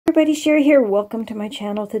Everybody, Sherry here. Welcome to my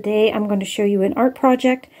channel. Today I'm going to show you an art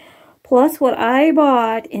project plus what I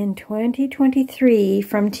bought in 2023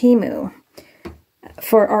 from Temu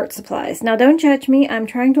for art supplies. Now don't judge me. I'm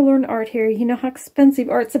trying to learn art here. You know how expensive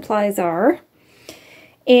art supplies are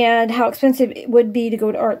and how expensive it would be to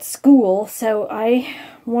go to art school. So I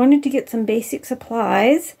wanted to get some basic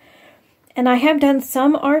supplies, and I have done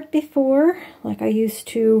some art before. Like I used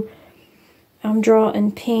to draw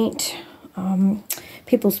and paint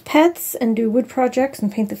people's pets and do wood projects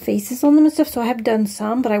and paint the faces on them and stuff. So I have done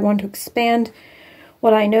some, but I want to expand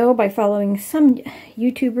what I know by following some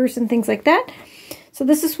YouTubers and things like that. So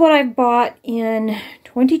this is what I bought in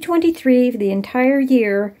 2023 for the entire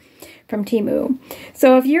year from Temu.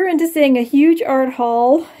 So if you're into seeing a huge art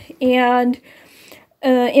haul and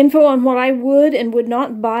info on what I would and would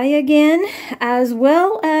not buy again, as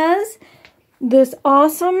well as this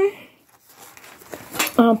awesome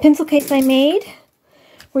pencil case I made,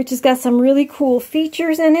 which has got some really cool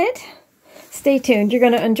features in it. Stay tuned. You're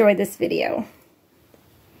going to enjoy this video.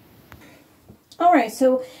 Alright,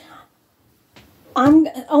 so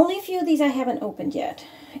only a few of these I haven't opened yet.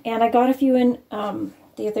 And I got a few in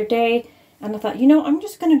the other day, and I thought, you know, I'm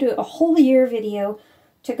just going to do a whole year video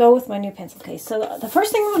to go with my new pencil case. So the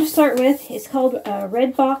first thing I'm going to start with is called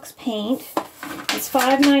Red Box Paint. It's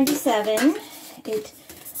 $5.97.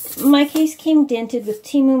 My case came dented. With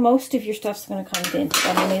Temu, most of your stuff's going to come dented.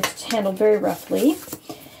 I mean, it's handled very roughly.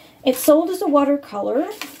 It's sold as a watercolor.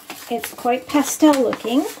 It's quite pastel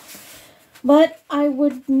looking, but I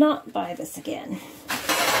would not buy this again.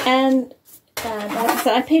 And like I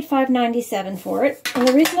said, I paid $5.97 for it. And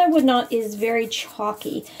the reason I would not is very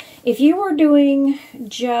chalky. If you were doing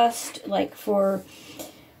just like for,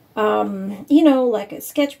 you know, like a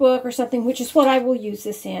sketchbook or something, which is what I will use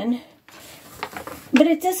this in, but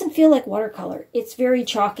it doesn't feel like watercolor. It's very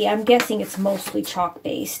chalky. I'm guessing it's mostly chalk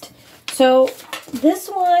based. So this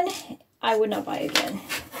one, I would not buy again.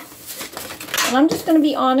 And I'm just going to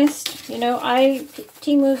be honest. You know,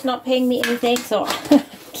 Temu's not paying me anything, so I'm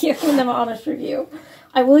giving them an honest review.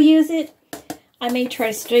 I will use it. I may try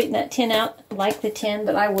to straighten that tin out like the tin,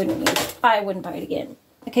 but I wouldn't use it. I wouldn't buy it again.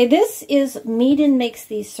 Okay, this is Meeden makes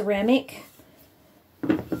these ceramic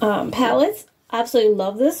palettes. Absolutely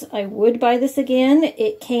love this. I would buy this again.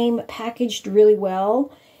 It came packaged really well.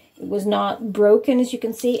 It was not broken, as you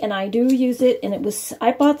can see, and I do use it. And it was,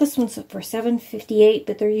 I bought this one for $7.58,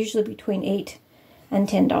 but they're usually between $8 and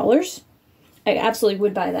 $10. I absolutely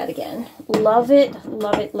would buy that again. Love it,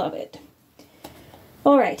 love it, love it.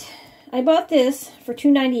 All right, I bought this for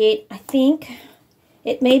 $2.98. I think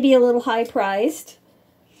it may be a little high priced.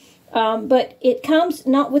 But it comes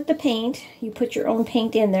not with the paint. You put your own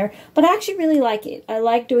paint in there. But I actually really like it. I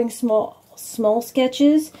like doing small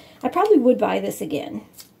sketches. I probably would buy this again.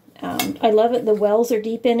 I love it. The wells are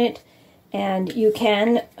deep in it. And you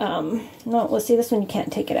can, no, let's see, this one you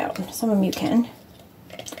can't take it out. Some of them you can.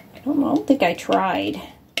 I don't think I tried.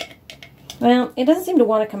 Well, it doesn't seem to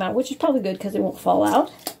want to come out, which is probably good because it won't fall out.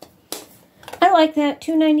 I like that.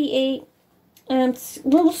 $2.98. It's a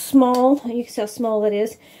little small. You can see how small that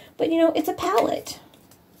is. But, you know, it's a palette.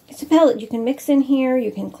 It's a palette. You can mix in here.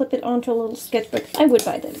 You can clip it onto a little sketchbook. I would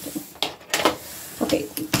buy that again. Okay.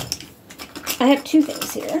 I have two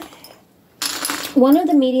things here. One of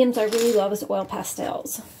the mediums I really love is oil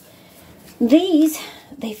pastels. These,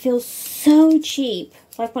 they feel so cheap.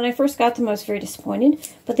 Like when I first got them, I was very disappointed.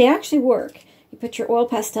 But they actually work. You put your oil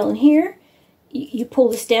pastel in here. You pull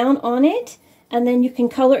this down on it. And then you can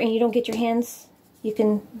color, and you don't get your hands, you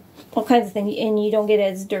can, all kinds of things, and you don't get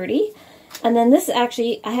as dirty. And then this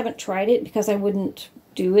actually, I haven't tried it because I wouldn't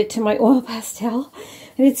do it to my oil pastel.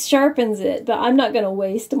 And it sharpens it, but I'm not going to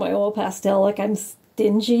waste my oil pastel like I'm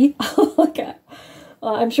stingy.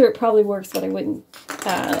 I'm sure it probably works, but I wouldn't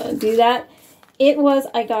do that.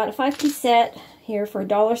 I got a 5-piece set here for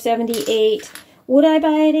 $1.78. Would I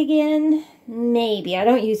buy it again? Maybe. I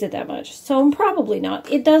don't use it that much, so probably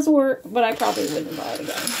not. It does work, but I probably wouldn't buy it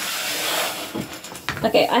again.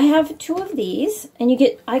 Okay, I have two of these, and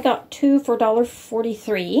I got two for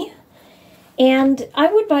 $1.43, and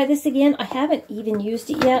I would buy this again. I haven't even used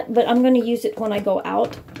it yet, but I'm going to use it when I go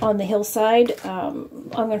out on the hillside. I'm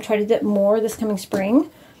going to try to do that more this coming spring,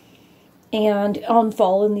 and on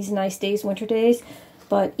fall in these nice days, winter days.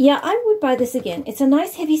 But yeah, I would buy this again. It's a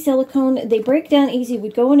nice heavy silicone. They break down easy.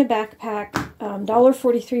 Would go in a backpack.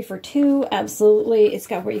 $1.43 for two. Absolutely. It's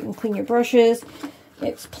got where you can clean your brushes.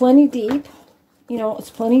 It's plenty deep. You know, it's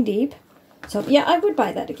plenty deep. So yeah, I would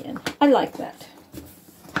buy that again. I like that.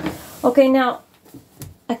 Okay, now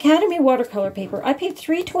Academy watercolor paper. I paid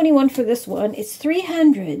 $3.21 for this one. It's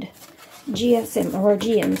 300 GSM or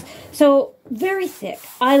GMs. So very thick.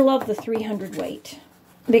 I love the 300 weight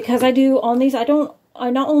because I do on these. I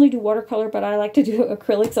not only do watercolor, but I like to do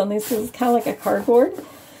acrylics on these because it's kind of like a cardboard.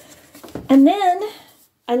 And then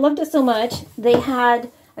I loved it so much, they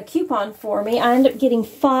had a coupon for me. I ended up getting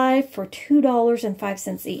 5 for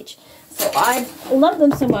 $2.05 each. So I love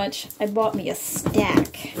them so much, I bought me a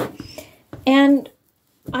stack. And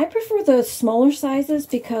I prefer the smaller sizes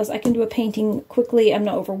because I can do a painting quickly. I'm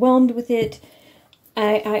not overwhelmed with it.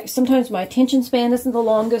 Sometimes my attention span isn't the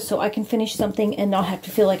longest, so I can finish something and not have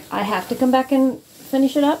to feel like I have to come back and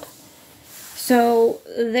finish it up. So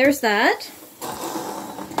there's that.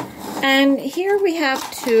 And here we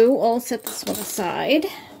have two. I'll set this one aside.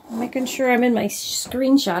 I'm making sure I'm in my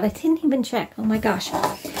screenshot. I didn't even check. Oh my gosh.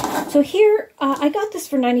 So here, I got this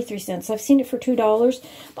for 93 cents. I've seen it for $2,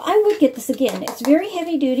 but I would get this again. It's very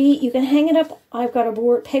heavy duty. You can hang it up. I've got a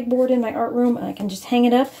pegboard in my art room, and I can just hang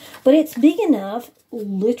it up. But it's big enough,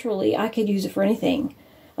 literally, I could use it for anything.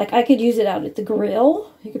 Like, I could use it out at the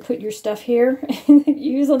grill. You could put your stuff here and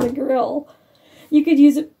use on the grill. You could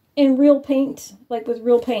use it in real paint, like with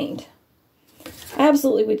real paint. I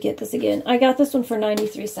absolutely would get this again. I got this one for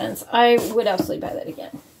 93 cents. I would absolutely buy that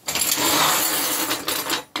again.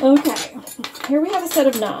 Okay, here we have a set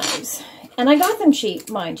of knives. And I got them cheap,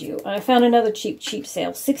 mind you. I found another cheap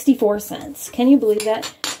sale, 64 cents. Can you believe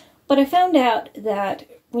that? But I found out that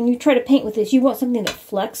when you try to paint with this, you want something that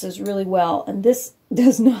flexes really well. And this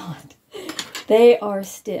does not. They are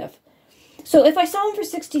stiff. So if I saw them for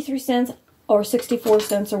 63 cents or 64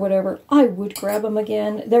 cents or whatever, I would grab them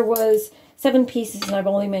again. There was 7 pieces and I've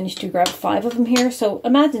only managed to grab 5 of them here. So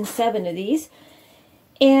imagine 7 of these.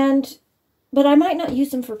 But I might not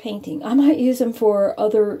use them for painting. I might use them for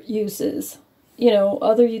other uses. You know,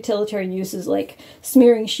 other utilitarian uses like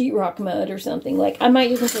smearing sheetrock mud or something. Like, I might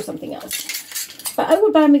use them for something else. But I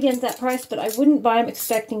would buy them again at that price, but I wouldn't buy them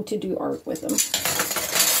expecting to do art with them.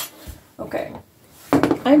 Okay.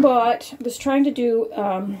 I was trying to do,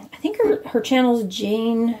 I think her channel's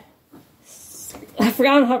Jane, I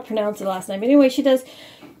forgot how to pronounce the last name. But anyway, she does,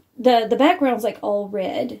 the background's like all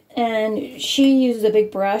red. And she uses a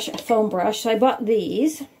big brush, a foam brush. So I bought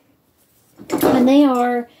these. And they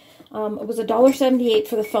are, it was $1.78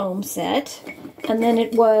 for the foam set. And then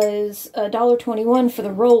it was $1.21 for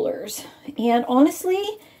the rollers. And honestly,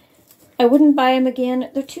 I wouldn't buy them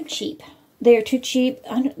again. They're too cheap. They are too cheap.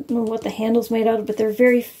 I don't know what the handle's made out of, but they're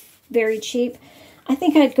very, very cheap. I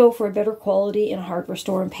think I'd go for a better quality in a hardware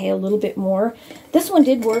store and pay a little bit more. This one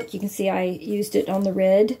did work. You can see I used it on the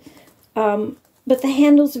red. But the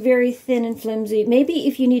handle's very thin and flimsy. Maybe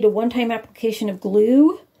if you need a one-time application of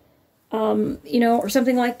glue, you know, or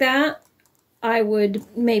something like that, I would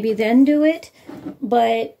maybe then do it.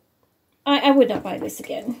 But I would not buy this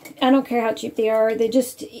again. I don't care how cheap they are.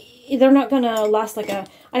 They're not going to last like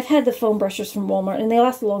I've had the foam brushes from Walmart, and they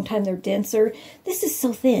last a long time. They're denser. This is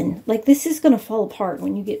so thin. Like, this is going to fall apart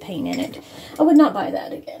when you get paint in it. I would not buy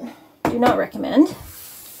that again. Do not recommend.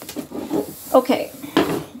 Okay.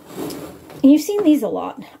 And you've seen these a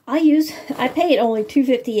lot. I pay it only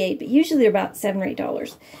 $2.58, but usually they're about $7 or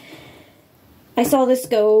 $8. I saw this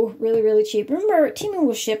go really, really cheap. Remember, Temu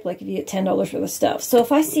will ship like if you get $10 worth of stuff. So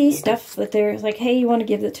if I see stuff that they're like, hey, you want to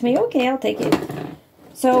give it to me? Okay, I'll take it.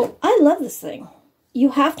 So I love this thing.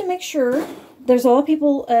 You have to make sure. There's a lot of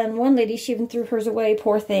people, and one lady, she even threw hers away,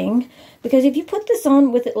 poor thing. Because if you put this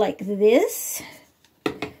on with it like this,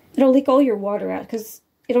 it'll leak all your water out because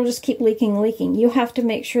it'll just keep leaking. You have to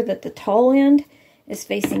make sure that the tall end is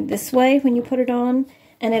facing this way when you put it on,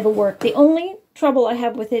 and it'll work. The only trouble I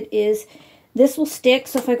have with it is this will stick,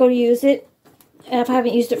 so if I go to use it, if I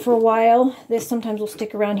haven't used it for a while, this sometimes will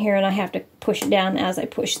stick around here, and I have to push it down as I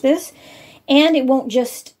push this. And it won't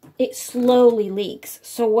just, it slowly leaks.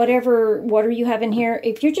 So whatever water you have in here,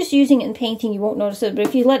 if you're just using it in painting, you won't notice it. But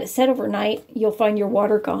if you let it set overnight, you'll find your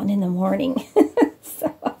water gone in the morning.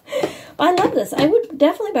 So, I love this. I would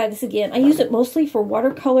definitely buy this again. I use it mostly for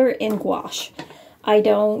watercolor and gouache. I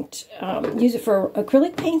don't use it for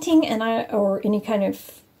acrylic painting or any kind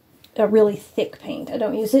of a really thick paint. I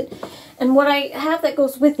don't use it. And what I have that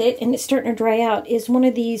goes with it, and it's starting to dry out, is one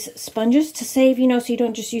of these sponges to save, you know, so you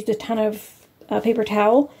don't just use a ton of paper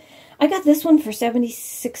towel. I got this one for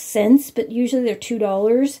 76 cents, but usually they're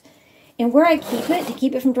 $2. And where I keep it, to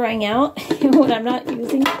keep it from drying out, when I'm not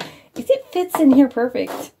using it, is it fits in here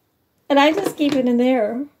perfect. And I just keep it in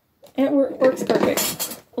there. And it works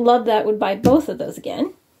perfect. Love that. Would buy both of those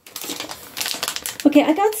again. Okay,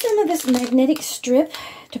 I got some of this magnetic strip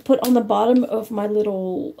to put on the bottom of my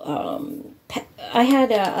little, I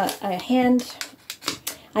had a hand,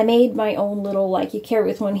 I made my own little, like you carry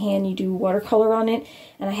it with one hand, you do watercolor on it,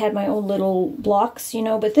 and I had my own little blocks, you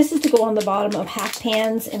know, but this is to go on the bottom of half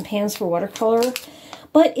pans and pans for watercolor,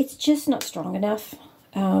 but it's just not strong enough.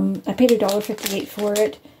 I paid $1.58 for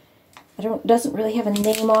it. Doesn't really have a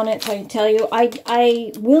name on it, so I can tell you.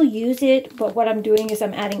 I will use it, but what I'm doing is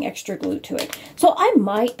I'm adding extra glue to it. So I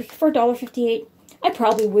might, for $1.58, I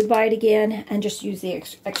probably would buy it again and just use the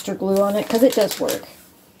extra glue on it, because it does work.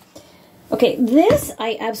 Okay, this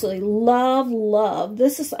I absolutely love.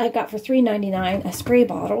 This is I got for $3.99, a spray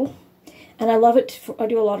bottle. And I love it. I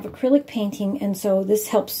do a lot of acrylic painting, and so this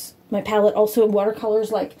helps my palette. Also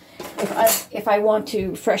watercolors, like if I want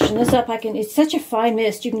to freshen this up, I can. It's such a fine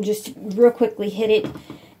mist. You can just real quickly hit it.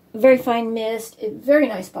 Very fine mist. Very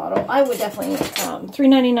nice bottle. I would definitely,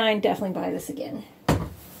 $3.99, definitely buy this again.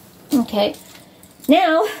 Okay,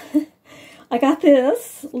 now I got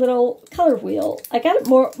this little color wheel. I got it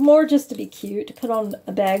more just to be cute, to put on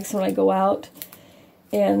bags when I go out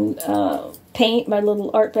and paint my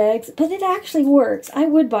little art bags, but it actually works. I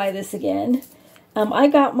would buy this again. I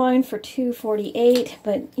got mine for $2.48,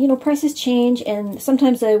 but you know, prices change, and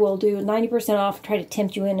sometimes they will do 90% off, try to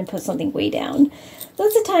tempt you in and put something way down. So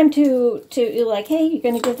it's a time to you're like, hey, you're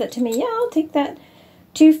going to give that to me? Yeah, I'll take that.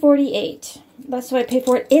 $2.48. That's what I paid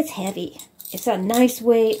for it. It's heavy. It's a nice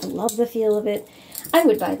weight. I love the feel of it. I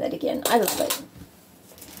would buy that again. I love it.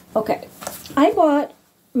 Okay, I bought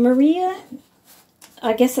Maria.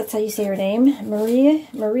 I guess that's how you say her name. Marie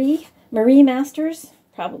Masters,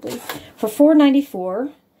 probably, for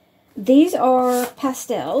 $4.94. These are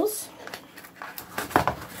pastels.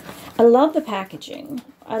 I love the packaging.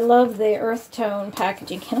 I love the earth tone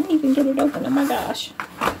packaging. Can I even get it open? Oh my gosh.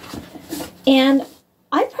 And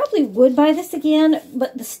I probably would buy this again,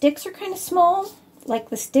 but the sticks are kind of small. Like,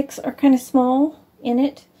 the sticks are kind of small in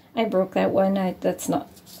it. I broke that one. That's not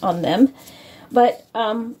on them. But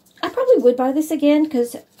I probably would buy this again,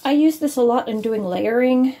 because I use this a lot in doing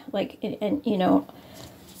layering. Like, and you know,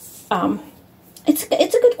 it's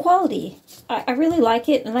a good quality. I really like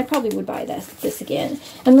it, and I probably would buy this again.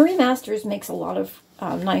 And Marie Masters makes a lot of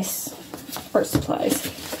nice art supplies.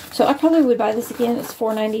 So I probably would buy this again. It's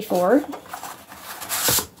 $4.94.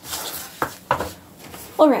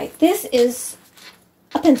 Alright, this is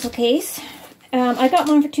a pencil case. I got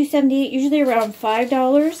mine for $2.78, usually around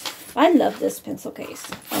 $5. I love this pencil case.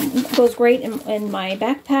 It goes great in my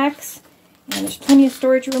backpacks. And there's plenty of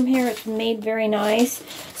storage room here. It's made very nice.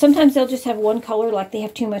 Sometimes they'll just have one color, like they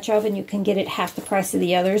have too much of, and you can get it half the price of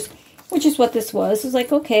the others, which is what this was. It's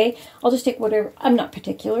like, okay, I'll just take whatever. I'm not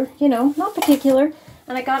particular, you know, not particular.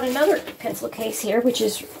 And I got another pencil case here, which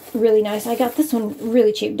is really nice. I got this one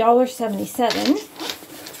really cheap, $1.77.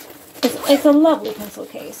 It's a lovely pencil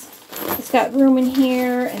case. It's got room in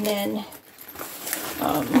here, and then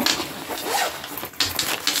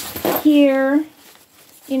here,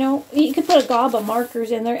 you know, you could put a gob of markers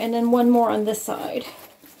in there, and then one more on this side.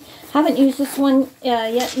 Haven't used this one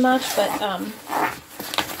yet much, but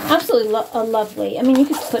absolutely lovely. I mean, you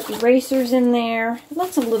could put erasers in there.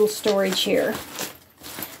 Lots of little storage here.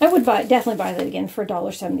 I would definitely buy that again for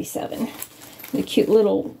 $1.77. The cute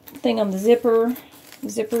little thing on the zippers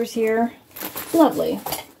here. Lovely.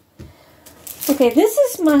 Okay, this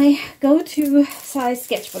is my go-to size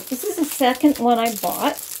sketchbook. This is the second one I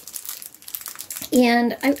bought.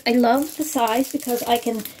 And I love the size because I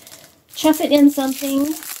can chuck it in something,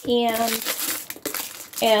 and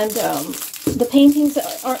the paintings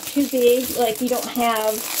aren't too big. Like, you don't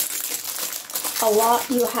have a lot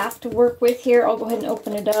you have to work with here. I'll go ahead and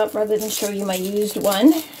open it up rather than show you my used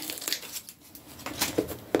one.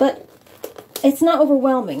 But it's not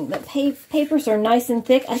overwhelming. The papers are nice and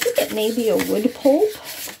thick. I think it may be a wood pulp.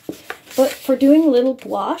 But for doing little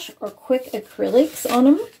gouache or quick acrylics on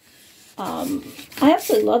them, I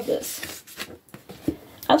absolutely love this.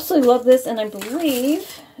 Absolutely love this, and I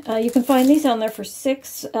believe you can find these on there for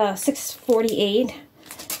 $6.48.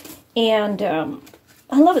 And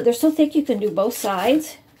I love it. They're so thick you can do both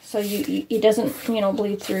sides, so it doesn't, you know,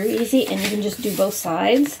 bleed through easy, and you can just do both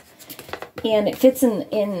sides. And it fits in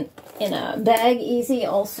a bag easy.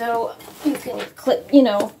 Also, you can clip, you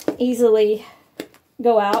know, easily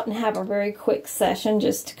go out and have a very quick session,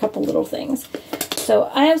 just a couple little things. So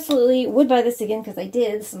I absolutely would buy this again, because I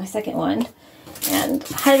did. This is my second one, and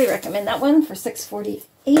highly recommend that one for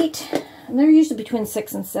 $6.48. And they're usually between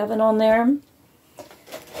 $6 and $7 on there.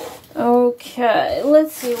 Okay,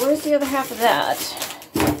 let's see. Where's the other half of that?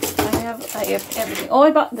 I have everything. Oh,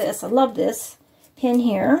 I bought this. I love this pin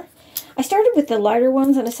here. I started with the lighter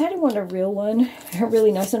ones, and I decided I wanted a real one, a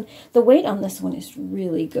really nice one. The weight on this one is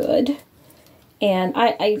really good, and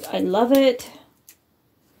I love it.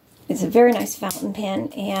 It's a very nice fountain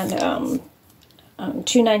pen, and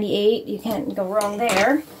 $2.98. You can't go wrong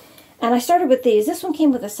there. And I started with these. This one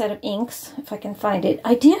came with a set of inks, if I can find it.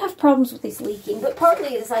 I did have problems with these leaking, but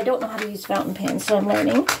partly is I don't know how to use fountain pens, so I'm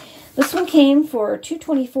learning. This one came for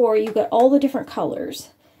 $2.24. You got all the different colors.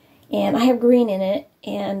 And I have green in it,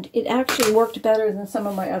 and it actually worked better than some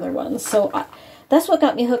of my other ones. So that's what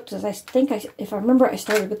got me hooked, is I think, if I remember, I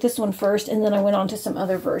started with this one first, and then I went on to some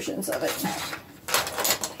other versions of it.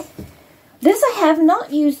 This I have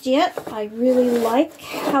not used yet. I really like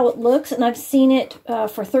how it looks, and I've seen it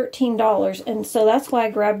for $13, and so that's why I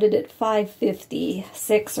grabbed it at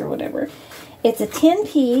 $5.56 or whatever. It's a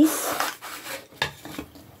 10-piece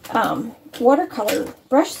watercolor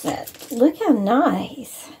brush set. Look how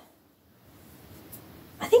nice.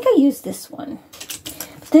 I think I used this one.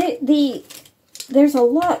 There's a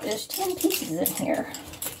lot. There's 10 pieces in here.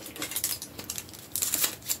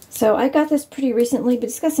 So I got this pretty recently, but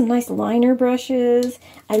it's got some nice liner brushes.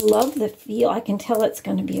 I love the feel. I can tell it's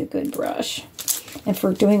going to be a good brush. And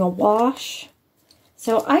for doing a wash.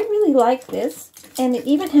 So I really like this. And it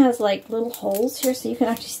even has like little holes here so you can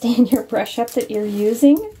actually stand your brush up that you're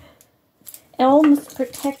using. Almost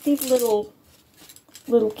protective little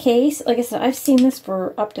case. Like I said, I've seen this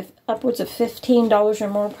for upwards of $15 or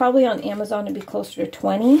more. Probably on Amazon it'd be closer to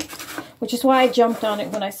 $20, which is why I jumped on it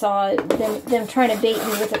when I saw them trying to bait me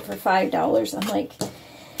with it for $5. I'm like,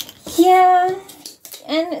 yeah.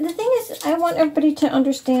 And the thing is, I want everybody to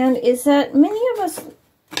understand is that many of us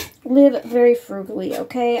live very frugally,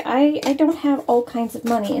 okay? I don't have all kinds of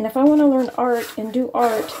money, and if I want to learn art and do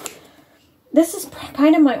art, this is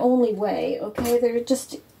kind of my only way, okay? They're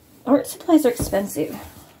just... art supplies are expensive.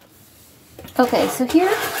 Okay, so here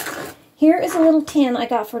is a little tin I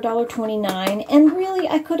got for $1.29, and really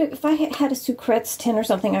I could have, if I had a Sucrets tin or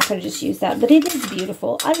something, I could have just used that, but it is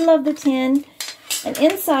beautiful. I love the tin, and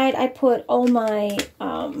inside I put all my,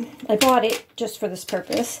 I bought it just for this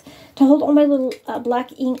purpose, to hold all my little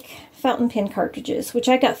black ink fountain pen cartridges, which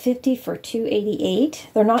I got 50 for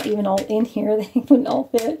 $2.88. They're not even all in here, they wouldn't all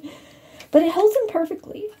fit, but it holds them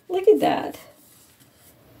perfectly. Look at that.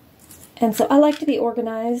 And so I like to be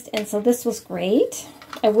organized, and so this was great.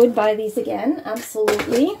 I would buy these again,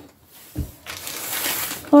 absolutely.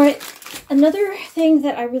 All right, another thing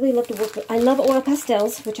that I really love to work with, I love oil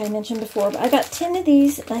pastels, which I mentioned before, but I got 10 of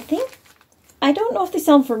these. I don't know if they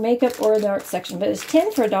sell them for makeup or in the art section, but it's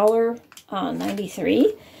 10 for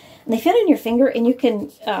 $1.93. And they fit on your finger, and you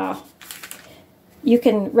can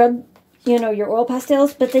rub, you know, your oil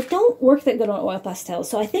pastels, but they don't work that good on oil pastels.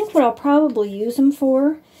 So I think what I'll probably use them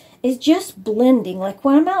for is just blending. Like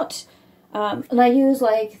when I'm out, and I use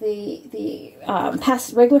like the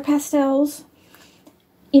regular pastels,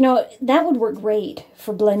 you know, that would work great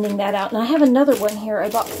for blending that out. And I have another one here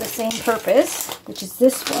I bought for the same purpose, which is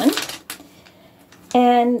this one.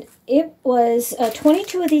 And it was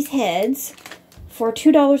 22 of these heads for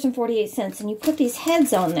 $2.48. And you put these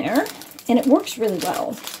heads on there, and it works really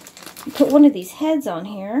well. You put one of these heads on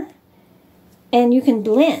here, and you can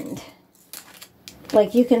blend.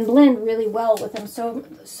 Like, you can blend really well with them. So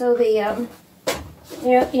the,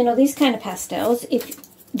 you know, these kind of pastels,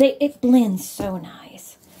 it blends so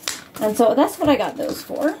nice. And so that's what I got those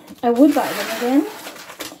for. I would buy them again.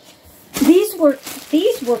 These work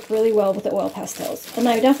really well with the oil pastels. And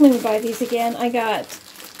I definitely would buy these again. I got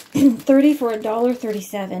 30 for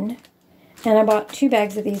 $1.37. And I bought 2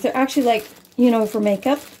 bags of these. They're actually like, you know, for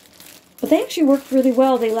makeup. But they actually work really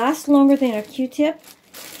well. They last longer than a Q-tip.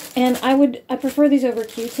 And I prefer these over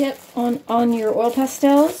Q-tip on your oil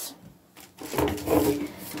pastels.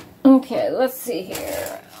 Okay, let's see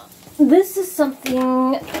here. This is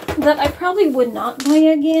something that I probably would not buy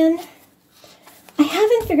again. I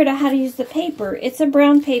haven't figured out how to use the paper. It's a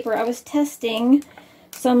brown paper. I was testing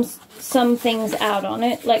some things out on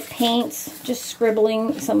it, like paints, just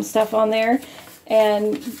scribbling some stuff on there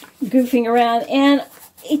and goofing around. And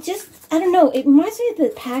it just, I don't know, it reminds me of the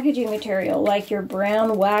packaging material, like your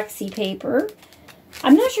brown waxy paper.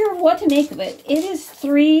 I'm not sure what to make of it. It is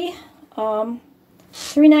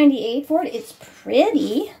 $3.98 for it. It's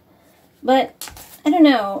pretty, but I don't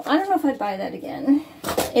know. I don't know if I'd buy that again.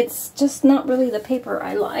 It's just not really the paper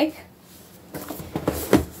I like.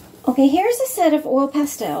 Okay, here's a set of oil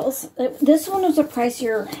pastels. This one was a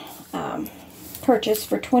pricier purchase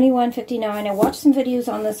for $21.59. I watched some videos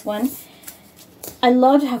on this one. I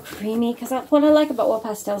loved how creamy, because what I like about oil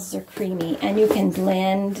pastels is they're creamy, and you can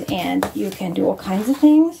blend, and you can do all kinds of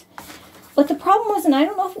things. But the problem was, and I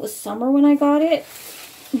don't know if it was summer when I got it,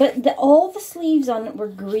 but all the sleeves on it were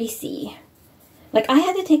greasy. Like, I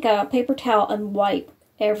had to take a paper towel and wipe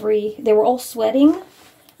they were all sweating,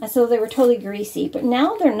 and so they were totally greasy. But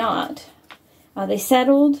now they're not. They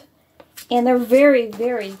settled, And they're very,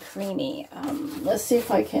 very creamy. Let's see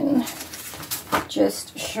if I can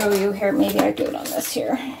just show you here. Maybe I do it on this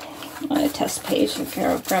here. On a test page. Okay,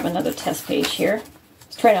 I'll grab another test page here.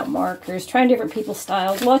 Just trying out markers, trying different people's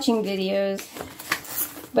styles, watching videos.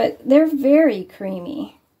 But they're very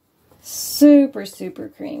creamy. Super, super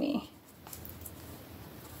creamy.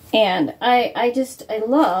 And I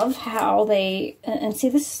love how they, and see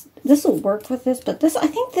this will work with this, but this, I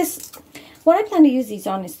think this, what I plan to use these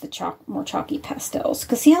on is the more chalky pastels.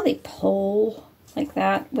 Because see how they pull like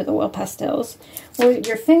that with oil pastels? Well,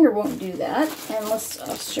 your finger won't do that. And I'll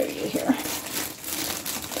show you here.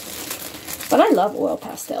 But I love oil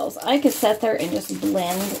pastels. I could sit there and just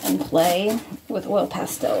blend and play with oil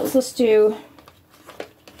pastels. Let's do,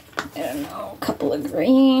 I don't know, a couple of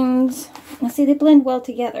greens. Now see, they blend well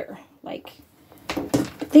together. Like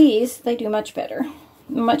these, they do much better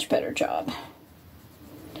job.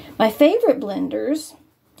 My favorite blenders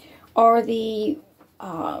are the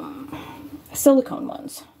silicone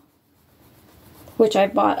ones, which I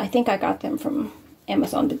bought. I think I got them from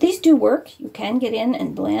Amazon. But these do work. You can get in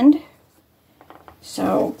and blend.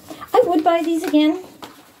 So I would buy these again,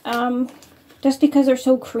 just because they're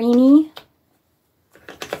so creamy.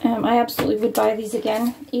 I absolutely would buy these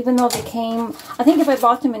again, even though they came, I think if I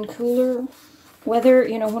bought them in cooler weather,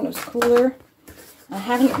 you know, when it was cooler. I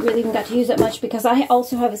haven't really even got to use it much because I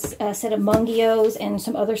also have a set of Mungios and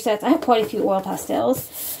some other sets. I have quite a few oil pastels,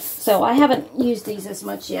 so I haven't used these as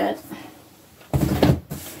much yet.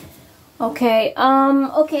 Okay,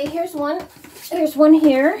 okay, here's one. There's one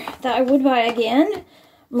here that I would buy again.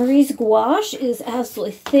 Marie's Gouache is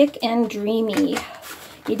absolutely thick and dreamy.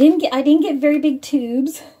 I didn't get very big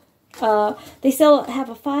tubes. They have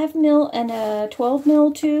a 5 mil and a 12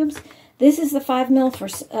 mil tubes. This is the 5 mil for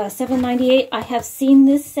 $7.98. I have seen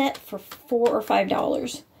this set for $4 or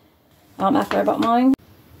 $5 after I bought mine.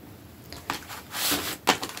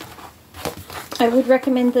 I would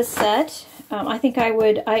recommend this set. I think I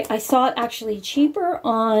would. I saw it actually cheaper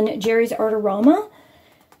on Jerry's Artarama,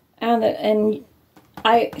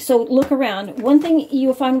 so look around. One thing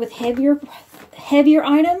you'll find with heavier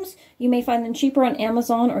items, you may find them cheaper on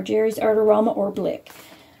Amazon or Jerry's Artarama or Blick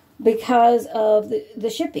because of the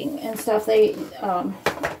shipping and stuff.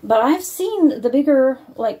 But I've seen the bigger,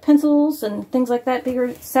 like pencils and things like that,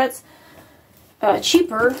 bigger sets,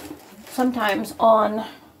 cheaper sometimes on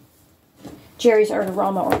Jerry's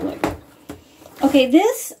Artarama or Blick. Okay,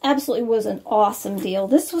 this absolutely was an awesome deal.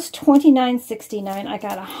 This was $29.69. I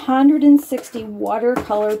got 160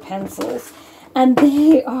 watercolor pencils, and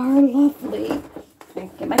they are lovely. Let me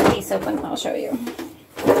get my case open, I'll show you.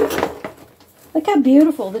 Look how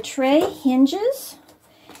beautiful. The tray hinges,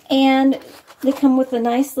 and they come with the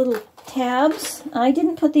nice little tabs. I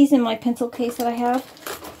didn't put these in my pencil case that I have,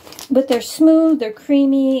 but they're smooth, they're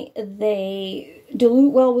creamy, they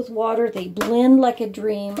dilute well with water, they blend like a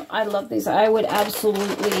dream. I love these. I would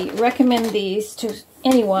absolutely recommend these to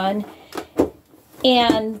anyone,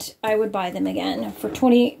 and I would buy them again for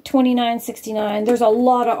 $29.69. There's a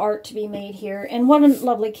lot of art to be made here, and what a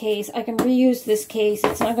lovely case. I can reuse this case.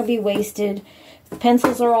 It's not going to be wasted. The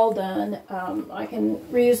pencils are all done. I can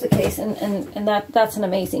reuse the case, and that's an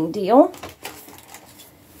amazing deal.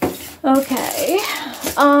 Okay,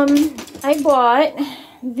 I bought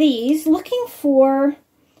these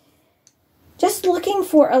just looking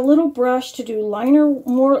for a little brush to do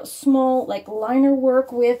more small liner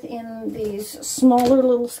work with in these smaller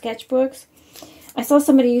little sketchbooks. I saw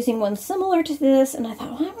somebody using one similar to this, and I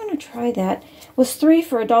thought, well, I'm going to try that. It was 3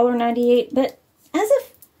 for $1.98, but as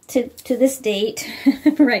of to this date,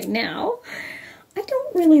 right now, I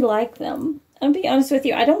don't really like them. I'll be honest with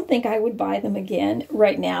you, I don't think I would buy them again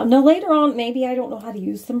right now. Now, later on, maybe I don't know how to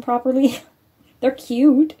use them properly. They're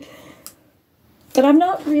cute, but I'm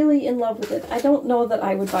not really in love with it. I don't know that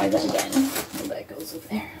I would buy them again. Oh, that goes over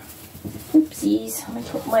there. Oopsies. Let me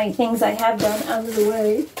put my things I have done out of the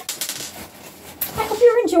way. I hope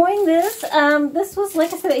you're enjoying this. This was,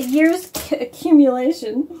 like I said, a year's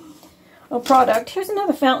accumulation of product. Here's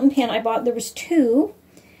another fountain pen I bought. There was 2.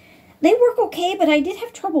 They work okay, but I did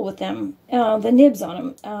have trouble with them, the nibs on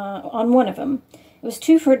them, on one of them. It was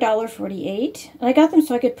 2 for $1.48, and I got them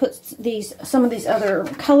so I could put some of these other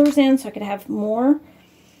colors in, so I could have more.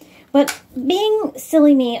 But being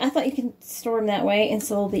silly me, I thought you could store them that way, and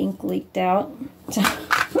so the ink leaked out. So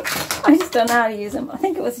I just don't know how to use them. I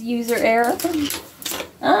think it was user error.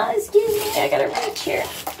 Excuse me, I gotta reach here.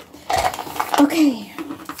 Okay,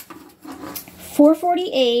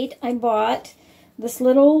 $4.48. I bought this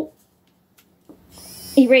little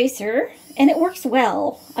eraser, and it works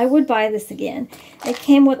well. I would buy this again. It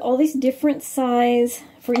came with all these different size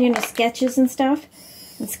for, you know, sketches and stuff.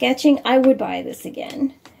 and sketching, I would buy this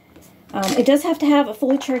again. It does have to have a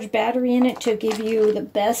fully charged battery in it to give you the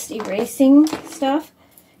best erasing stuff.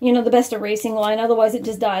 You know, the best erasing line. Otherwise, it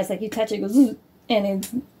just dies. Like, you touch it, it goes, and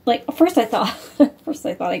it's like, first I thought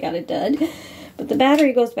I got it dud. But the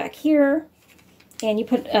battery goes back here. And you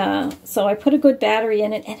put, so I put a good battery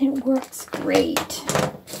in it, and it works great.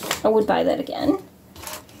 I would buy that again.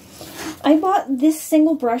 I bought this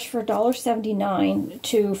single brush for $1.79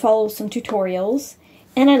 to follow some tutorials,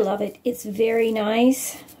 and I love it. It's very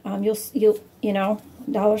nice. You know,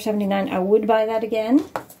 $1.79. I would buy that again.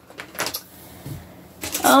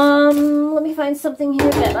 Let me find something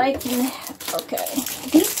here that I can. Okay,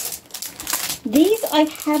 these I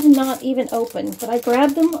have not even opened, but I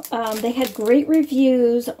grabbed them. They had great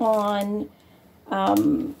reviews on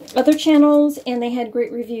other channels, and they had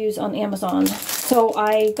great reviews on Amazon. So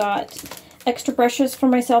I got extra brushes for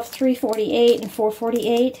myself, $3.48 and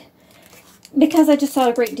 $4.48, because I just saw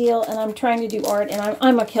a great deal, and I'm trying to do art, and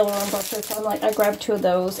I'm a killer on brushes, so I'm like, I grabbed 2 of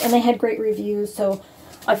those, and they had great reviews, so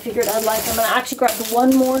I figured I'd like them. And I actually grabbed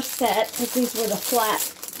one more set, because these were the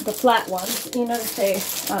flat ones, you know, they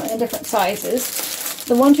in different sizes.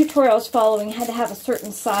 The one tutorial I was following had to have a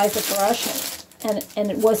certain size of brush,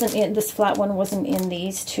 and it wasn't in, this flat one wasn't in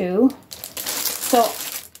these 2. So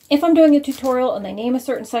if I'm doing a tutorial and they name a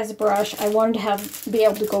certain size of brush, I wanted to be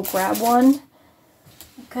able to go grab one.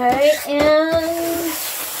 Okay, and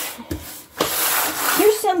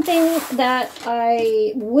here's something that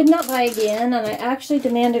I would not buy again, and I actually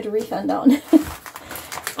demanded a refund on.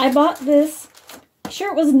 I bought this.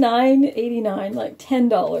 Sure, it was $9.89, like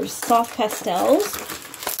 $10, soft pastels.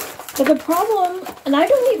 But the problem, and I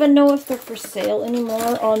don't even know if they're for sale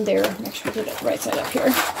anymore on their, make sure I get it right side up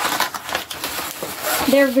here.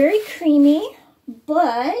 They're very creamy,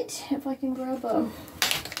 but if I can grab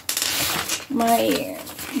my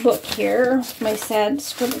book here, my sad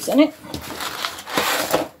scribbles in it.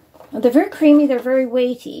 They're very creamy, they're very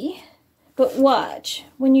weighty, but watch,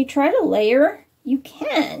 when you try to layer, you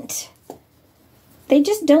can't. They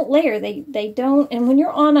just don't layer. They don't, and when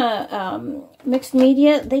you're on a mixed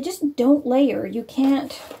media, they just don't layer. You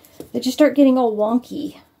can't. They just start getting all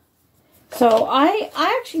wonky. So I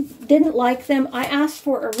actually didn't like them. I asked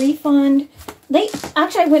for a refund.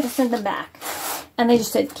 I went to send them back, and they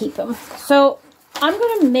just said keep them. So I'm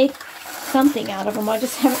going to make something out of them. I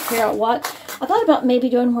just haven't figured out what. I thought about maybe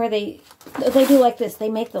doing where they do like this. They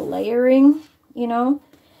make the layering, you know,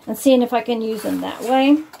 and seeing if I can use them that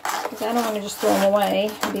way. Because I don't want to just throw them away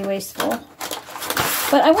and be wasteful.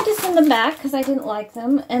 But I went to send them back because I didn't like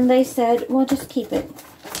them. And they said, well, just keep it.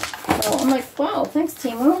 So I'm like, wow, thanks,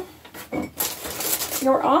 Temu.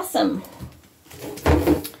 You're awesome.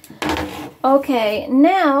 Okay,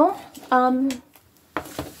 now,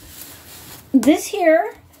 this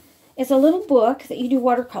here is a little book that you do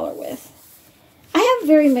watercolor with. I have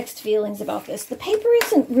very mixed feelings about this. The paper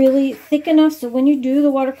isn't really thick enough, so when you do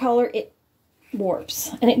the watercolor, it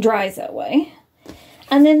warps and it dries that way.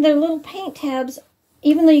 And then the little paint tabs,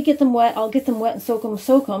 even though you get them wet, I'll get them wet and soak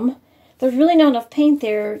them. There's really not enough paint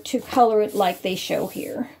there to color it like they show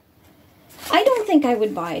here. I don't think I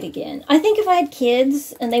would buy it again. I think if I had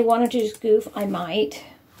kids and they wanted to just goof, I might.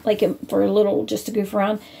 Like for a little, just to goof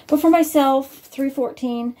around. But for myself,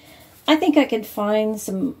 $3.14, I think I could find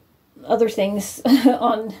some other things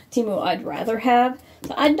on Temu I'd rather have.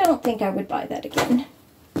 So I don't think I would buy that again.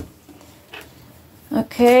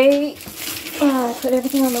 Okay. I put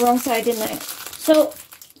everything on the wrong side, didn't I? So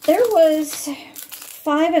there was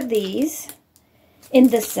 5 of these in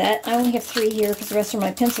this set. I only have 3 here because the rest are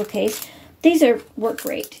my pencil case. These work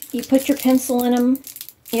great. You put your pencil in them,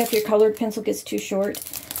 you know, if your colored pencil gets too short,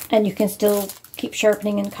 and you can still keep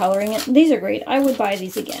sharpening and coloring it. These are great. I would buy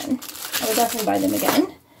these again. I would definitely buy them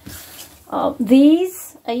again.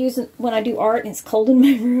 These I use when I do art and it's cold in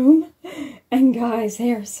my room. And guys,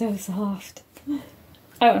 they are so soft.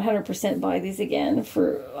 I would 100% buy these again.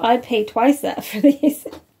 I'd pay twice that for these.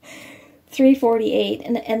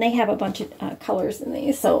 $3.48, and they have a bunch of colors in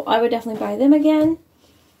these, so I would definitely buy them again.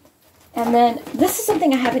 And then this is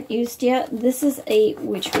something I haven't used yet. This is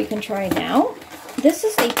which we can try now. This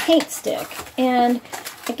is a paint stick, and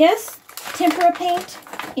I guess tempera paint,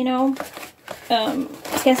 you know,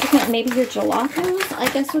 I guess maybe your gelatos, I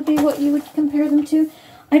guess would be what you would compare them to.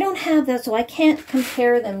 I don't have that, so I can't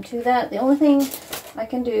compare them to that. The only thing I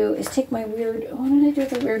can do is take my weird, what did I do with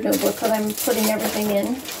the weird notebook that I'm putting everything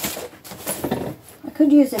in? I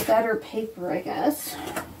could use a better paper, I guess.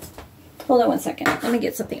 Hold on one second. Let me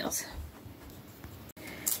get something else.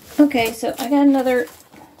 Okay, so I got another,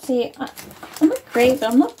 see, I'm not great,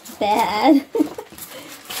 but I'm not bad.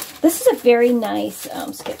 This is a very nice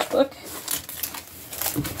sketchbook.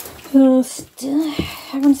 Still,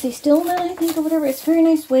 I want to say Stillman, I think, or whatever. It's very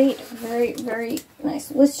nice weight. Very, very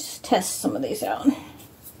nice. Let's just test some of these out.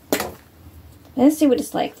 Let's see what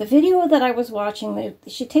it's like. The video that I was watching,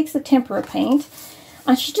 she takes the tempera paint,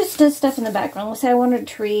 and she just does stuff in the background. Let's say I wanted a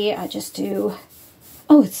tree. I just do...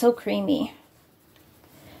 Oh, it's so creamy.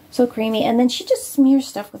 So creamy. And then she just smears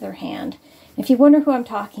stuff with her hand. If you wonder who I'm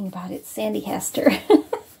talking about, it's Sandy Hester.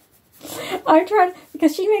 I tried,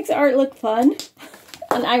 because she makes art look fun.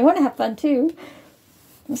 And I want to have fun too.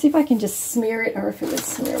 Let's see if I can just smear it, or if it would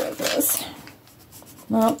smear with this.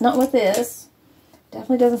 No, not with this.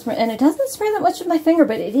 Definitely doesn't smear. And it doesn't smear that much with my finger,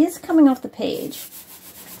 but it is coming off the page.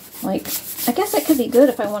 Like, I guess that could be good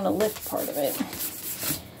if I want to lift part of it.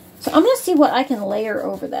 So I'm going to see what I can layer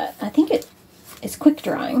over that. I think it's quick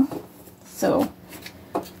drying. So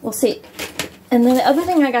we'll see. And then the other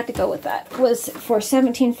thing I got to go with that was for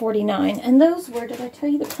 $17.49. And those were, did I tell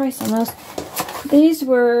you the price on those? These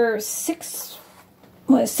were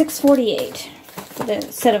 $6.48 for the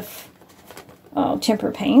set of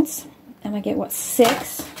tempera paints. And I get, what,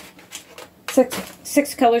 six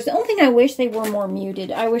colors. The only thing I wish they were more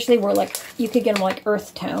muted. I wish they were like, you could get them like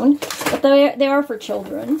earth tone. But they are for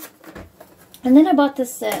children. And then I bought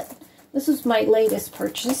this set. This was my latest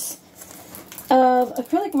purchase of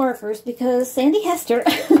acrylic markers, because Sandy Hester,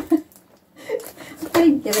 oh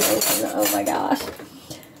my gosh.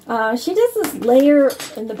 She does this layer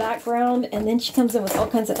in the background, and then she comes in with all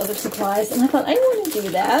kinds of other supplies. And I thought, I want to do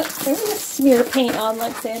that. So I'm going to smear paint on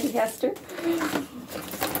like Sandy Hester.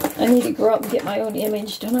 I need to grow up and get my own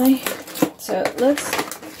image, don't I? So let's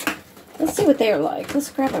see what they are like. Let's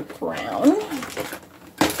grab a brown.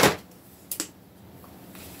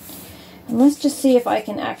 And let's just see if I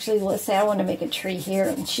can actually, let's say I want to make a tree here.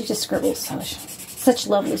 And she just scribbles such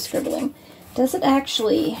lovely scribbling. Does it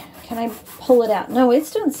actually... Can I pull it out? No,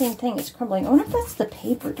 it's doing the same thing. It's crumbling. I wonder if that's the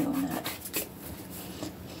paper doing that.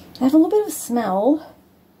 I have a little bit of a smell.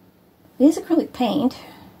 It is acrylic paint.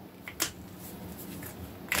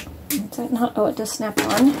 Is that not? Oh, it does snap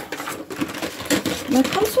on. And it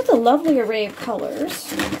comes with a lovely array of colors.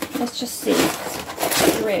 Let's just see.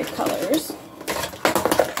 The array of colors.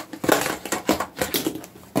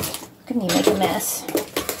 Look at me make a mess.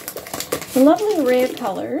 A lovely array of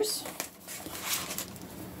colors.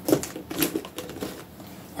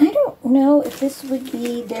 Know if this would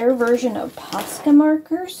be their version of Posca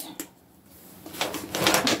markers.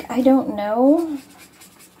 Like, I don't know.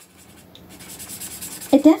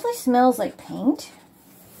 It definitely smells like paint.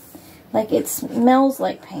 Like, it smells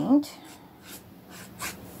like paint.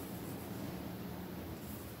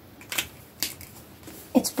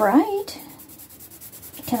 It's bright.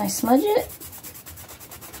 Can I smudge it?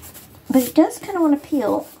 But it does kind of want to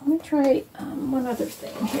peel. Let me try one other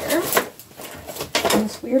thing here. On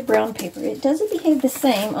this weird brown paper. It doesn't behave the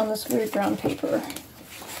same on this weird brown paper.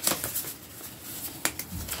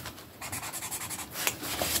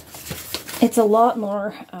 It's a lot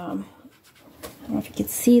more, I don't know if you can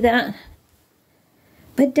see that.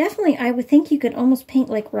 But definitely, I would think you could almost paint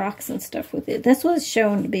like rocks and stuff with it. That's what it's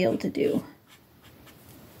shown to be able to do.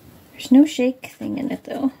 There's no shake thing in it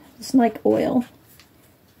though. It's like oil.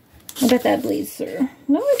 I bet that bleeds through.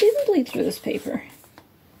 No, it didn't bleed through this paper.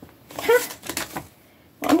 Huh.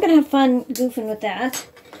 Well, I'm going to have fun goofing with that.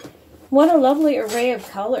 What a lovely array of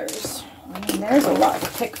colors. I mean, there's a lot to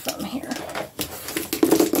pick from here.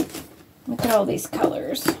 Look at all these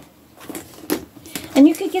colors. And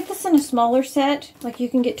you could get this in a smaller set. Like you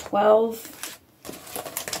can get 12.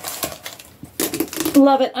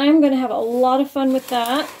 Love it. I'm going to have a lot of fun with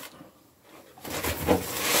that.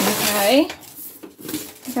 Okay.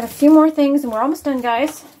 I've got a few more things and we're almost done,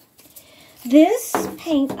 guys. This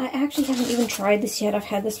paint, I actually haven't even tried this yet. I've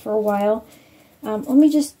had this for a while. Let me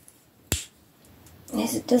just,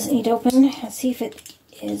 it doesn't need to open. Let's see if it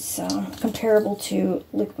is comparable to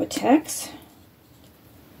Liquitex.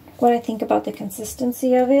 What I think about the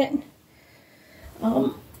consistency of it.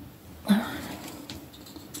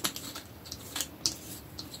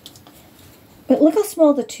 But look how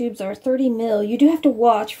small the tubes are, 30 mil. You do have to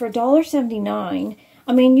watch for $1.79.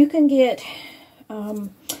 I mean, you can get...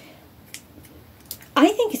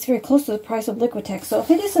 I think it's very close to the price of Liquitex, so if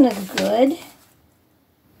it isn't as good,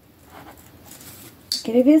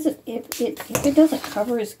 if it doesn't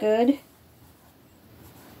cover as good,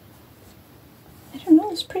 I don't know,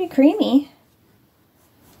 it's pretty creamy.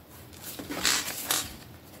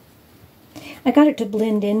 I got it to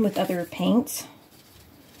blend in with other paints.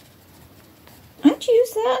 I'd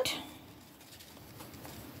use that.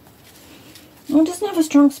 Well, it doesn't have a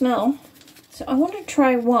strong smell, so I want to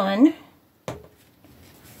try one.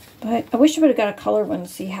 But I wish I would have got a color one to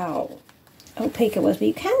see how opaque it was, but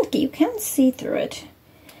you can see through it.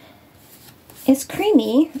 It's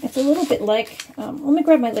creamy. It's a little bit like, let me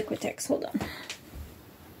grab my Liquitex, hold on.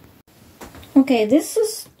 Okay, this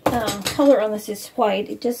is, color on this is white.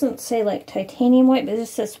 It doesn't say like titanium white, but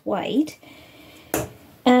this says white.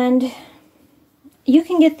 And you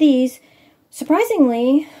can get these,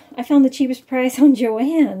 surprisingly, I found the cheapest price on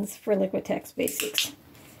Joann's for Liquitex Basics.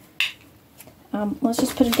 Let's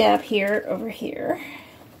just put a dab here, over here.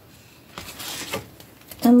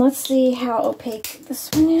 And let's see how opaque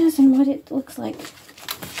this one is and what it looks like.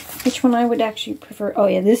 Which one I would actually prefer. Oh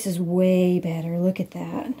yeah, this is way better. Look at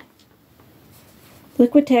that.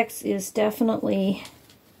 Liquitex is definitely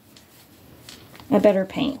a better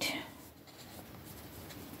paint.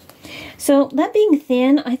 So that being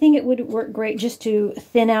thin, I think it would work great just to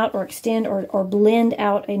thin out or extend or blend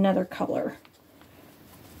out another color.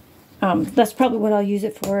 That's probably what I'll use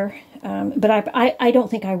it for. But I don't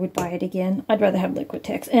think I would buy it again. I'd rather have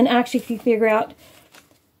Liquitex. And actually, if you figure out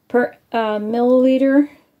per milliliter,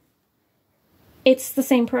 it's the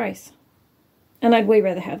same price. And I'd way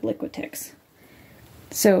rather have Liquitex.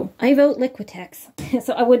 So I vote Liquitex.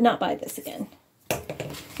 So I would not buy this again.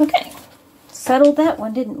 Okay. Settled that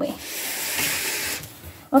one, didn't we?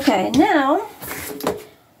 Okay, now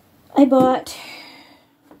I bought...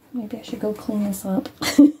 Maybe I should go clean this up.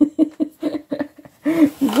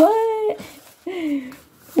 What?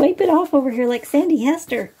 Wipe it off over here like Sandy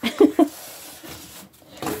Hester.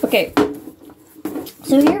 Okay.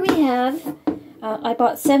 So here we have, I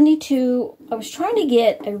bought 72. I was trying to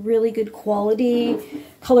get a really good quality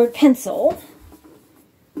colored pencil.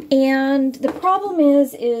 And the problem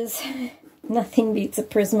is nothing beats a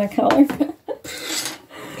Prismacolor.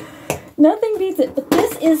 Nothing beats it, but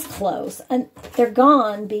this is close. And they're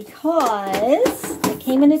gone because they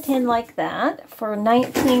came in a tin like that for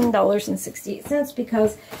 $19.68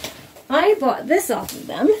 because I bought this off of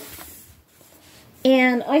them.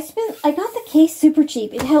 And I got the case super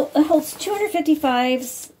cheap. It holds 255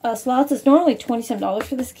 slots. It's normally $27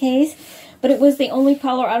 for this case, but it was the only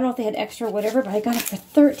color. I don't know if they had extra or whatever, but I got it for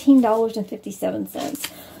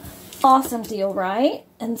 $13.57. Awesome deal, right?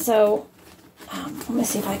 And so, let me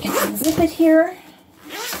see if I can unzip it here.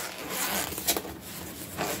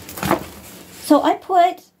 So I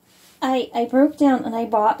broke down and I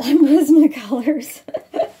bought Prismacolors.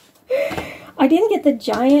 I didn't get the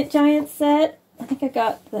giant set. I think I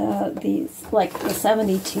got these like the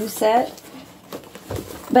 72 set.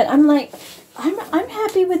 But I'm like, I'm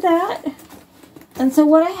happy with that. And so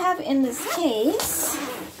what I have in this case,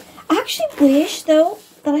 I actually wish though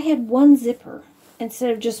that I had one zipper instead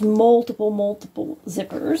of just multiple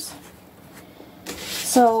zippers.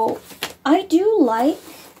 So I do like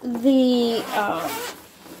the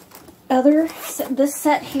this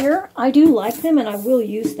set here. I do like them and I will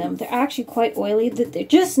use them. They're actually quite oily. They're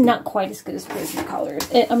just not quite as good as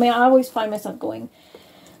Prismacolors. I mean, I always find myself going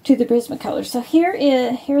to the Prismacolors. So here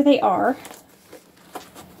they are.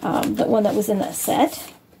 The one that was in that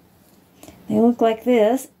set. They look like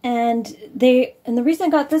this, and the reason I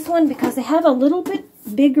got this one because they have a little bit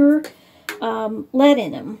bigger lead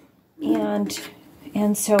in them, and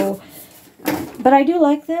so, but I do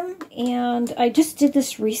like them, and I just did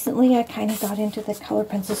this recently. I kind of got into the color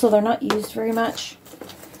pencil, so they're not used very much.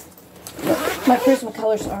 But my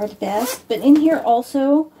Prismacolors are the best, but in here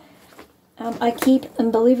also, I keep,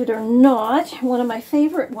 and believe it or not, one of my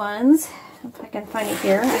favorite ones. If I can find it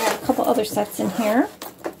here, I have a couple other sets in here.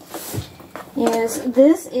 I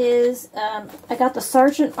got the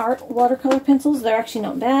Sargent Art watercolor pencils. They're actually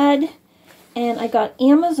not bad. And I got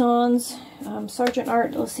Amazon's Sargent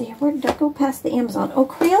Art. Let's see, where did I go past the Amazon? Oh,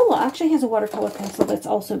 Crayola actually has a watercolor pencil that's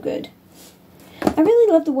also good. I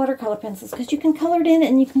really love the watercolor pencils because you can color it in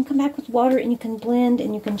and you can come back with water and you can blend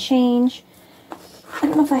and you can change. I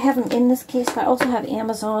don't know if I have them in this case, but I also have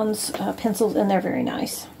Amazon's pencils and they're very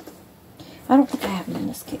nice. I don't think I have them in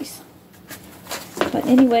this case. But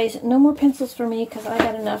anyways, no more pencils for me because I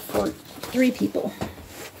got enough for 3 people.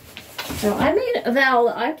 So I made a vow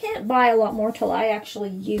that I can't buy a lot more till I actually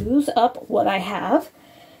use up what I have.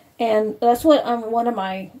 And that's what one of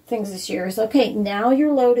my things this year is, okay, now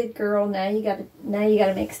you're loaded, girl. Now you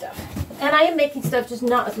gotta make stuff. And I am making stuff, just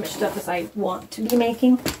not as much stuff as I want to be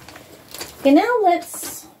making. Okay, now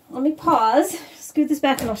let me pause, scoot this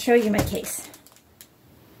back, and I'll show you my case.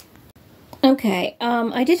 Okay,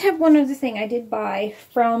 I did have one other thing I did buy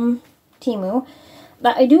from Temu,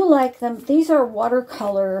 but I do like them. These are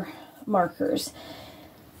watercolor markers.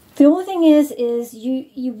 The only thing is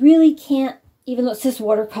you really can't, even though it says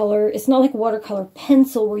watercolor, it's not like a watercolor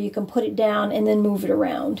pencil where you can put it down and then move it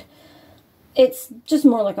around. it's just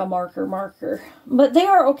more like a marker. But they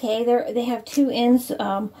are okay. They have two ends,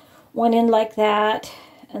 one end like that,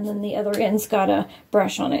 and then the other end's got a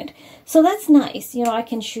brush on it. So that's nice. You know, I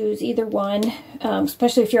can choose either one,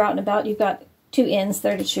 especially if you're out and about, you've got two ends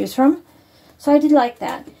there to choose from. So I did like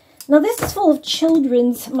that. Now this is full of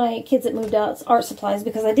children's, my kids that moved out, art supplies,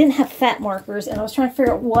 because I didn't have fat markers, and I was trying to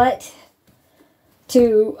figure out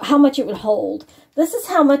how much it would hold. This is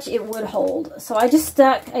how much it would hold. So I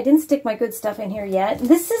didn't stick my good stuff in here yet.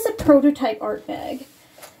 This is a prototype art bag.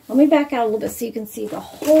 Let me back out a little bit so you can see the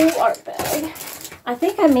whole art bag. I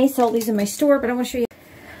think I may sell these in my store, but I want to show you.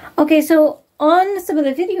 Okay, so on some of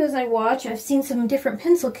the videos I watch, I've seen some different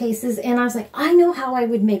pencil cases, and I was like, I know how I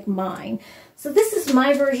would make mine. So this is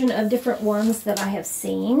my version of different ones that I have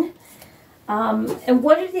seen. And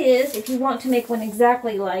what it is, if you want to make one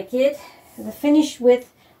exactly like it, the finished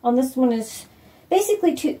width on this one is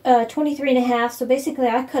basically 23.5. So basically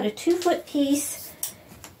I cut a 2-foot piece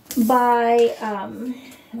by,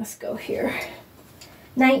 let's go here,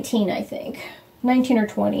 19, I think. 19 or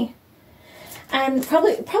 20. And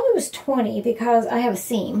probably was 20 because I have a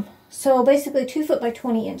seam. So basically 2 foot by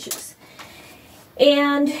 20 inches.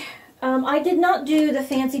 And I did not do the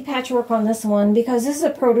fancy patchwork on this one because this is a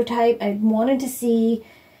prototype. I wanted to see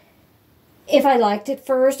if I liked it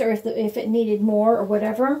first or if it needed more or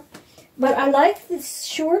whatever. But I like the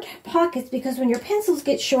short pockets because when your pencils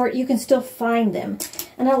get short, you can still find them.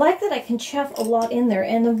 And I like that I can chuff a lot in there.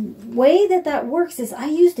 And the way that works is I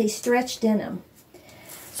used a stretch denim.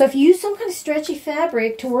 So if you use some kind of stretchy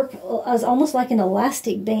fabric to work as almost like an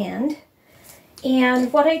elastic band.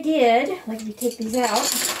 And what I did, like if you take these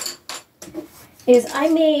out, is I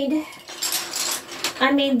made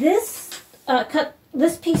this, cut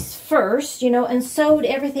this piece first, you know, and sewed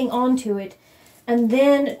everything onto it. And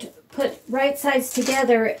then put right sides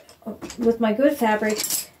together with my good fabric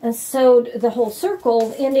and sewed the whole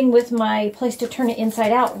circle, ending with my place to turn it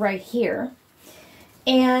inside out right here.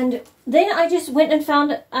 And then I just went and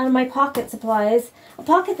found out of my pocket supplies a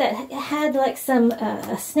pocket that had like some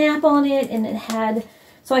a snap on it, and it had,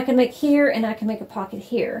 so I can make here and I can make a pocket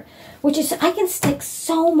here, which is, I can stick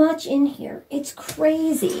so much in here. It's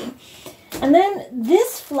crazy. And then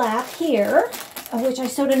this flap here, which I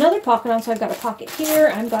sewed another pocket on, so I've got a pocket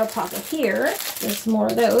here, I've got a pocket here. There's more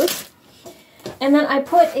of those. And then I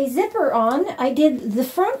put a zipper on. I did the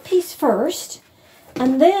front piece first,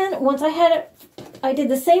 and then once I had it, I did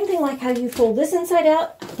the same thing like how you fold this inside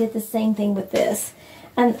out. I did the same thing with this.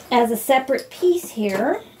 And as a separate piece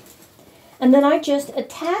here. And then I just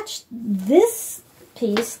attached this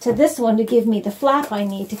piece to this one to give me the flap I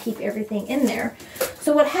need to keep everything in there.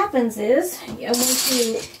 So what happens is,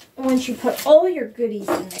 once you put all your goodies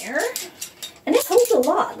in there, and it holds a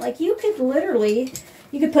lot. Like you could literally,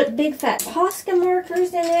 you could put big fat Posca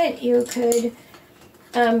markers in it. You could,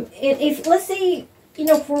 if let's say, you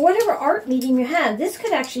know, for whatever art medium you had, this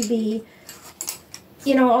could actually be,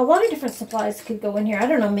 you know, a lot of different supplies could go in here. I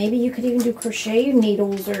don't know, maybe you could even do crochet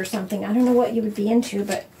needles or something. I don't know what you would be into,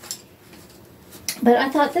 but I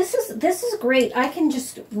thought this is great. I can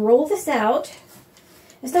just roll this out.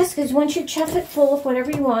 It's nice because once you chuff it full of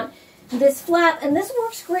whatever you want, this flap, and this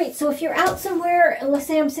works great. So if you're out somewhere, let's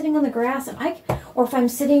say I'm sitting on the grass, or if I'm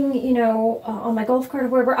sitting, you know, on my golf cart or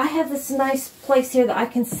wherever, I have this nice place here that I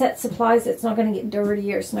can set supplies. It's not going to get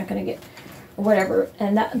dirty or it's not going to get whatever,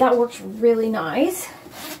 and that works really nice.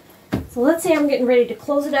 So let's say I'm getting ready to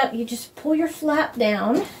close it up. You just pull your flap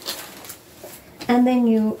down, and then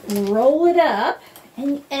you roll it up,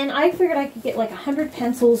 and I figured I could get like 100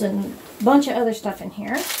 pencils and a bunch of other stuff in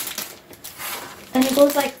here. And it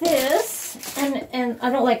goes like this, and I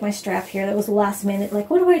don't like my strap here. That was the last minute. Like,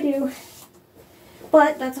 what do I do?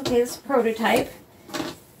 But that's okay. This is a prototype.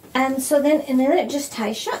 And so then it just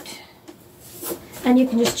ties shut. And you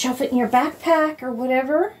can just chuff it in your backpack or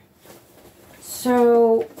whatever.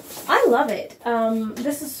 So I love it.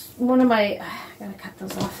 This is one of my, I gotta cut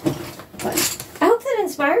those off. But I hope that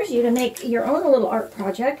inspires you to make your own little art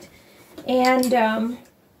project. And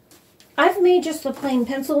I've made just the plain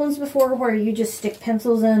pencil ones before where you just stick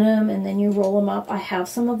pencils in them and then you roll them up. I have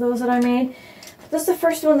some of those that I made. This is the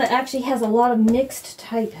first one that actually has a lot of mixed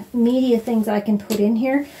type media things I can put in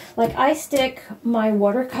here. Like I stick my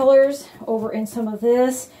watercolors over in some of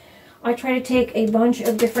this. I try to take a bunch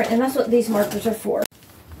of different, and that's what these markers are for.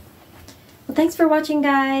 Well, thanks for watching,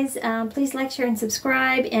 guys. Please like, share, and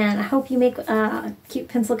subscribe, and I hope you make a cute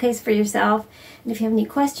pencil case for yourself. And if you have any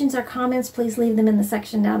questions or comments, please leave them in the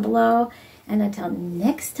section down below. And until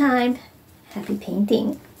next time, happy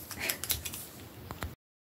painting.